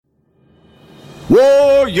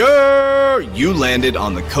Warrior! You landed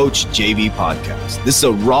on the Coach JV podcast. This is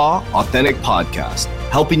a raw, authentic podcast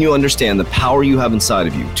helping you understand the power you have inside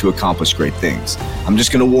of you to accomplish great things. I'm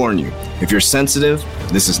just going to warn you, if you're sensitive,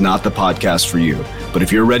 this is not the podcast for you. But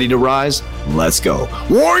if you're ready to rise, let's go.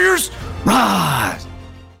 Warriors, rise!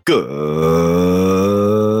 Good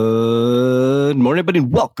morning, everybody,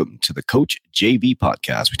 and welcome to the Coach JV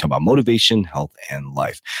podcast. We talk about motivation, health, and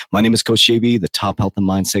life. My name is Coach JV, the top health and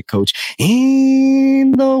mindset coach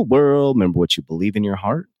in the world. Remember, what you believe in your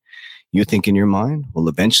heart, you think in your mind, will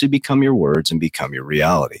eventually become your words and become your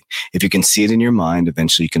reality. If you can see it in your mind,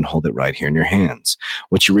 eventually you can hold it right here in your hands.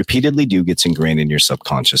 What you repeatedly do gets ingrained in your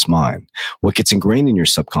subconscious mind. What gets ingrained in your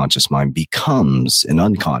subconscious mind becomes an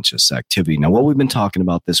unconscious activity. Now, what we've been talking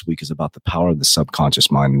about this week is about the power of the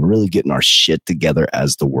subconscious mind and really getting our shit together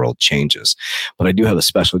as the world changes. But I do have a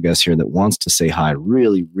special guest here that wants to say hi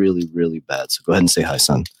really, really, really bad. So go ahead and say hi,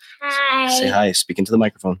 son. Hi. Say hi. Speak into the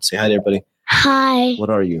microphone. Say hi to everybody. Hi. What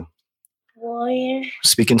are you? Warrior.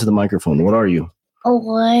 Speak into the microphone. What are you? A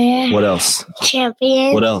warrior. What else?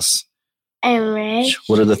 Champion. What else? I'm rich.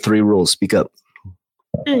 What are the 3 rules? Speak up.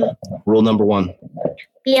 Rule number 1.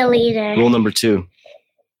 Be a leader. Rule number 2.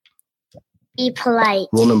 Be polite.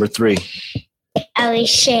 Rule number 3. Always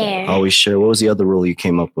share. Always share. What was the other rule you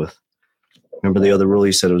came up with? Remember the other rule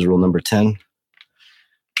you said it was rule number 10?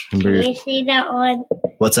 Can you say that one?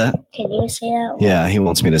 What's that? Can you say that one? Yeah, he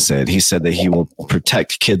wants me to say it. He said that he will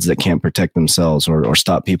protect kids that can't protect themselves or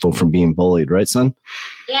stop people from being bullied. Right, son?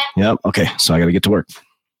 Yeah. Yep. Okay, so I got to get to work.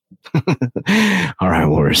 All right,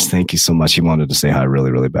 Warriors. Thank you so much. He wanted to say hi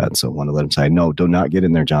really, really bad. So I want to let him say, no, do not get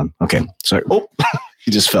in there, John. Okay, sorry. Oh,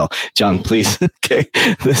 he just fell. John, please. Okay,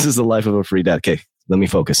 this is the life of a free dad. Okay, let me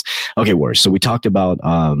focus. Okay, Warriors. So we talked about,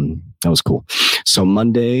 that was cool. So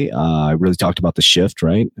Monday, I really talked about the shift,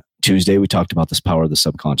 right? Tuesday, we talked about this power of the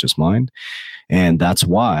subconscious mind. And that's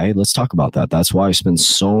why, let's talk about that. That's why I spend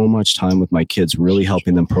so much time with my kids, really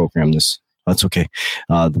helping them program this. That's okay.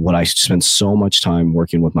 What I spend so much time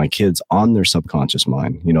working with my kids on their subconscious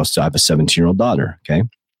mind. You know, so I have a 17-year-old daughter. Okay.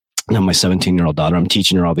 Now, my 17-year-old daughter, I'm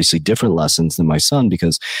teaching her obviously different lessons than my son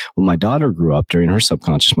because when my daughter grew up during her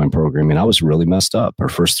subconscious mind programming, I was really messed up. Her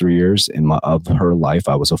first 3 years of her life,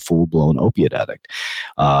 I was a full-blown opiate addict.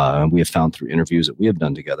 We have found through interviews that we have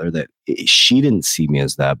done together that she didn't see me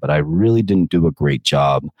as that, but I really didn't do a great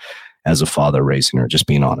job as a father raising her, just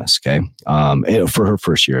being honest, okay? For her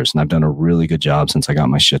first years. And I've done a really good job since I got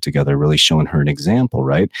my shit together, really showing her an example,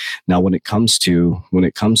 right? Now, when it comes to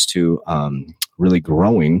really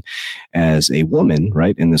growing as a woman,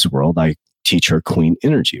 right, in this world, I teach her queen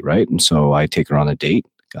energy, right? And so I take her on a date.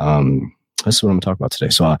 This is what I'm talking about today.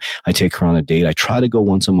 So I take her on a date. I try to go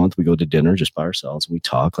once a month. We go to dinner just by ourselves. We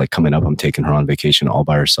talk. Like coming up, I'm taking her on vacation all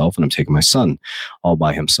by herself, and I'm taking my son all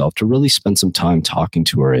by himself to really spend some time talking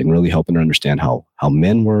to her and really helping her understand how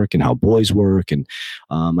men work and how boys work. And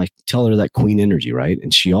I tell her that queen energy, right?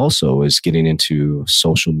 And she also is getting into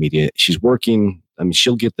social media. She's working. I mean,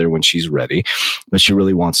 she'll get there when she's ready, but she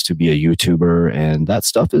really wants to be a YouTuber, and that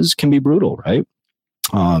stuff can be brutal, right?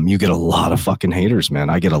 You get a lot of fucking haters, man.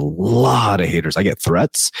 I get a lot of haters. I get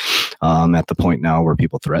threats at the point now where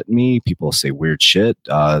people threaten me. People say weird shit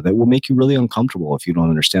that will make you really uncomfortable if you don't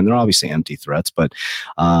understand. They're obviously empty threats, but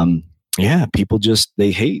yeah, people just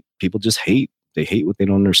hate. People just hate. They hate what they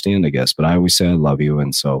don't understand, I guess. But I always say I love you,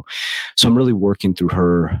 and so I'm really working through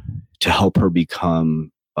her to help her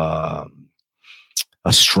become a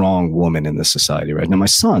strong woman in this society. Right now, my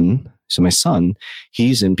son,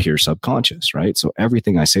 he's in pure subconscious, right? So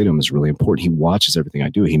everything I say to him is really important. He watches everything I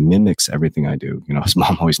do. He mimics everything I do. You know, his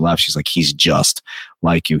mom always laughs. She's like, he's just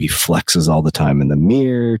like you. He flexes all the time in the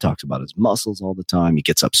mirror, talks about his muscles all the time. He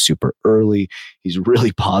gets up super early. He's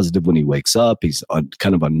really positive when he wakes up. He's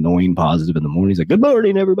kind of annoying positive in the morning. He's like, good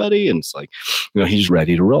morning, everybody. And it's like, you know, he's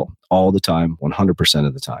ready to roll all the time, 100%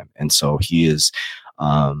 of the time. And so he has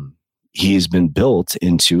been built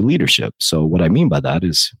into leadership. So what I mean by that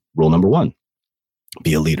is rule number 1,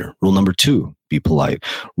 be a leader. Rule number 2, be polite.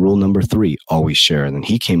 Rule number 3, always share. And then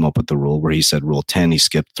he came up with the rule where he said rule 10, he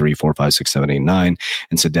skipped 3, 4, 5, 6, 7, 8, 9,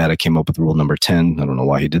 and said, Dad, I came up with rule number 10. I don't know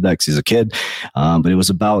why he did that because he's a kid. But it was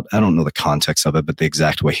about, I don't know the context of it, but the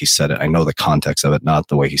exact way he said it. I know the context of it, not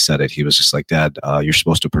the way he said it. He was just like, Dad, you're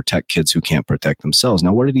supposed to protect kids who can't protect themselves.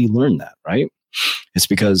 Now, where did he learn that, right? It's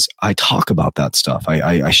because I talk about that stuff.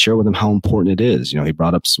 I share with him how important it is. You know, he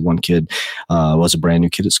brought up one kid, was a brand new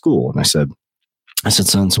kid at school. And I said,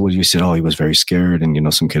 son, so what do you said? Oh, he was very scared. And, you know,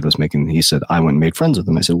 some kid was he said, I went and made friends with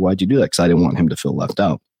him. I said, why'd you do that? Because I didn't want him to feel left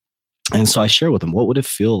out. And so I share with him, what would it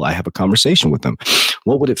feel? I have a conversation with him.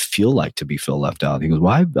 What would it feel like to feel left out? He goes,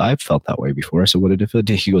 well, I've felt that way before. I said, what did it feel?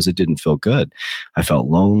 He goes, it didn't feel good. I felt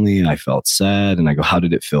lonely. I felt sad. And I go, how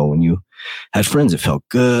did it feel when you had friends? It felt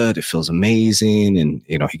good. It feels amazing. And,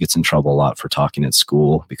 he gets in trouble a lot for talking at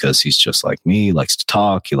school because he's just like me. He likes to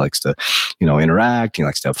talk. He likes to, interact. He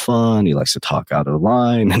likes to have fun. He likes to talk out of the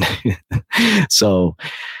line. And so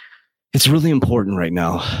it's really important right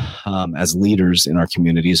now as leaders in our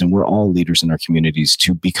communities, and we're all leaders in our communities,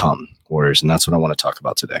 to become warriors. And that's what I want to talk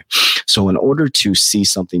about today. So in order to see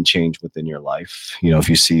something change within your life, if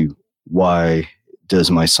you see, why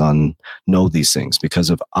does my son know these things? Because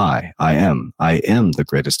of I am the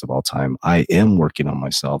greatest of all time. I am working on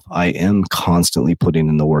myself. I am constantly putting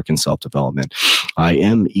in the work in self-development. I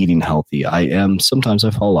am eating healthy. Sometimes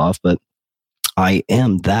I fall off, but I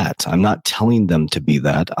am that. I'm not telling them to be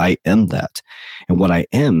that. I am that. And what I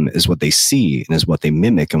am is what they see and is what they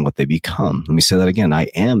mimic and what they become. Let me say that again. I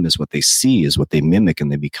am is what they see, is what they mimic and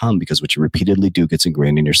they become, because what you repeatedly do gets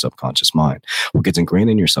ingrained in your subconscious mind. What gets ingrained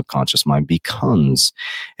in your subconscious mind becomes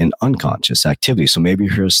an unconscious activity. So maybe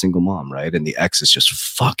you're a single mom, right? And the ex is just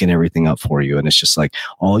fucking everything up for you. And it's just like,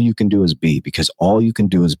 all you can do is be, because all you can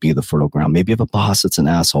do is be the fertile ground. Maybe you have a boss that's an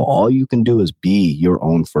asshole. All you can do is be your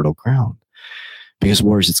own fertile ground. Because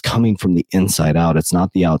warriors, it's coming from the inside out. It's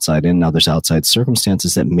not the outside in. Now there's outside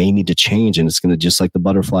circumstances that may need to change. And it's going to, just like the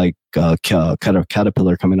butterfly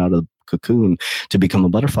caterpillar coming out of the cocoon to become a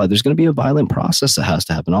butterfly, there's going to be a violent process that has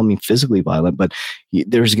to happen. I don't mean physically violent, but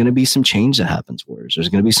there's going to be some change that happens, warriors. There's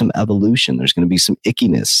going to be some evolution. There's going to be some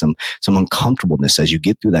ickiness, some uncomfortableness as you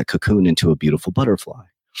get through that cocoon into a beautiful butterfly.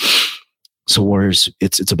 So warriors,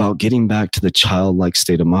 it's about getting back to the childlike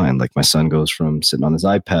state of mind. Like my son goes from sitting on his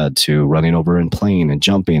iPad to running over and playing and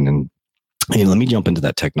jumping. And let me jump into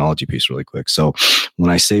that technology piece really quick. So when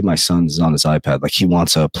I say my son's on his iPad, like he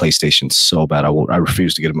wants a PlayStation so bad, I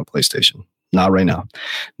refuse to get him a PlayStation. Not right now.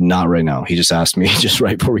 Not right now. He just asked me just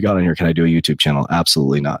right before we got on here, can I do a YouTube channel?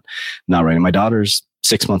 Absolutely not. Not right now. My daughter's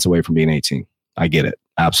 6 months away from being 18. I get it.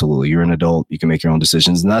 Absolutely. You're an adult. You can make your own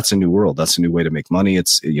decisions. And that's a new world. That's a new way to make money.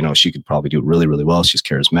 It's, she could probably do it really, really well. She's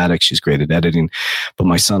charismatic. She's great at editing. But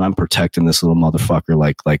my son, I'm protecting this little motherfucker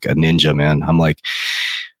like a ninja, man. I'm like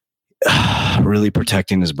really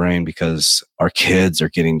protecting his brain, because our kids are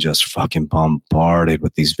getting just fucking bombarded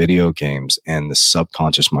with these video games and the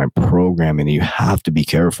subconscious mind programming. And you have to be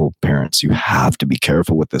careful, parents. You have to be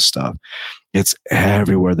careful with this stuff. It's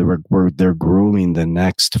everywhere. They're grooming the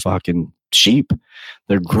next fucking sheep.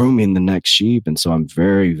 They're grooming the next sheep. And so I'm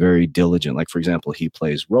very, very diligent. Like, for example, he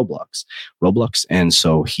plays Roblox. And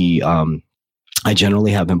so I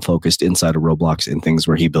generally have him focused inside of Roblox in things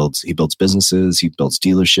where he builds businesses, he builds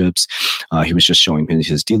dealerships. He was just showing me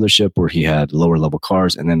his dealership where he had lower level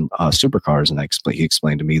cars and then supercars. And he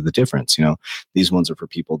explained to me the difference. These ones are for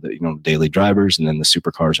people that, daily drivers. And then the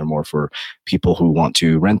supercars are more for people who want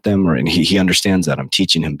to rent them. And he understands that. I'm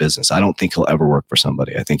teaching him business. I don't think he'll ever work for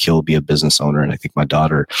somebody. I think he'll be a business owner. And I think my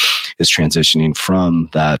daughter is transitioning from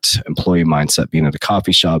that employee mindset, being at a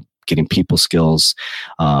coffee shop, getting people skills,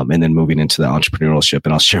 and then moving into the entrepreneurship.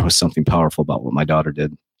 And I'll share with something powerful about what my daughter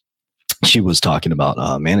did. She was talking about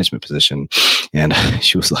a management position, and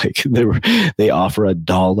she was like, they offer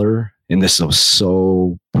 $1. And this, I was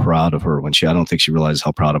so proud of her I don't think she realized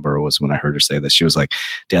how proud of her was when I heard her say this. She was like,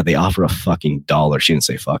 Dad, they offer a fucking $1. She didn't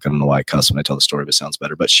say fuck. I don't know why I cuss when I tell the story, but it sounds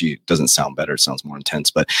better. But she doesn't sound better. It sounds more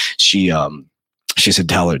intense. But she said,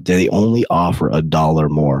 Tyler, they only offer $1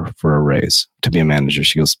 more for a raise to be a manager.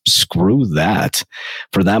 She goes, screw that.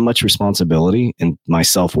 For that much responsibility and my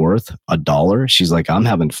self-worth, $1. She's like, I'm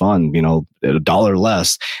having fun, $1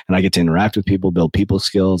 less. And I get to interact with people, build people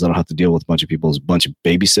skills. I don't have to deal with a bunch of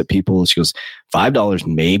babysit people. She goes, $5,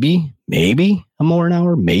 maybe more an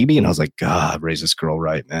hour, maybe. And I was like, God, raise this girl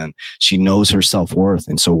right, man. She knows her self-worth.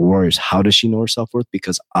 And so warriors, how does she know her self-worth?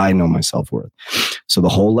 Because I know my self-worth. So the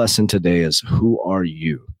whole lesson today is, who are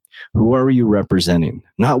you? Who are you representing?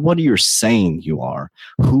 Not what you're saying you are.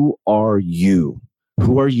 Who are you?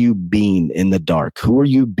 Who are you being in the dark? Who are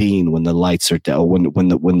you being when the lights are down,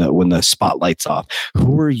 when the spotlight's off?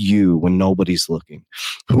 Who are you when nobody's looking?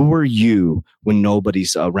 Who are you when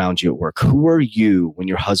nobody's around you at work? Who are you when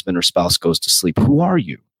your husband or spouse goes to sleep? Who are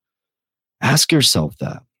you? Ask yourself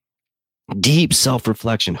that. Deep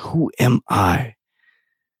self-reflection. Who am I?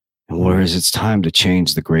 And whereas it's time to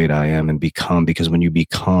change the great I am and become, because when you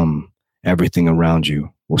become, everything around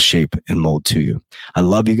you will shape and mold to you. I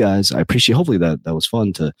love you guys. I appreciate, hopefully that was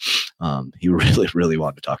fun to, he really, really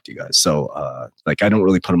wanted to talk to you guys. So like, I don't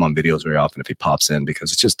really put him on videos very often if he pops in,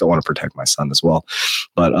 because it's just, I want to protect my son as well.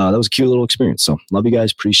 But that was a cute little experience. So love you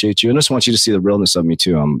guys. Appreciate you. And I just want you to see the realness of me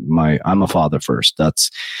too. I'm a father first.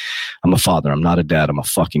 I'm a father. I'm not a dad. I'm a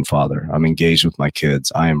fucking father. I'm engaged with my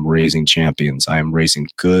kids. I am raising champions. I am raising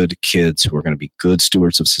good kids who are going to be good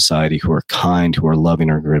stewards of society, who are kind, who are loving,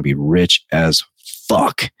 are going to be rich as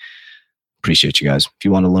fuck. Appreciate you guys. If you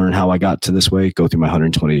want to learn how I got to this way, go through my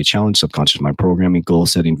 120-day challenge, subconscious mind programming, goal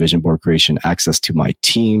setting, vision board creation, access to my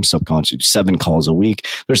team, subconscious, 7 calls a week.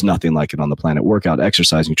 There's nothing like it on the planet. Workout,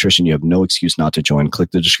 exercise, nutrition. You have no excuse not to join. Click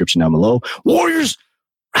the description down below. Warriors,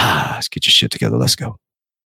 let's get your shit together. Let's go.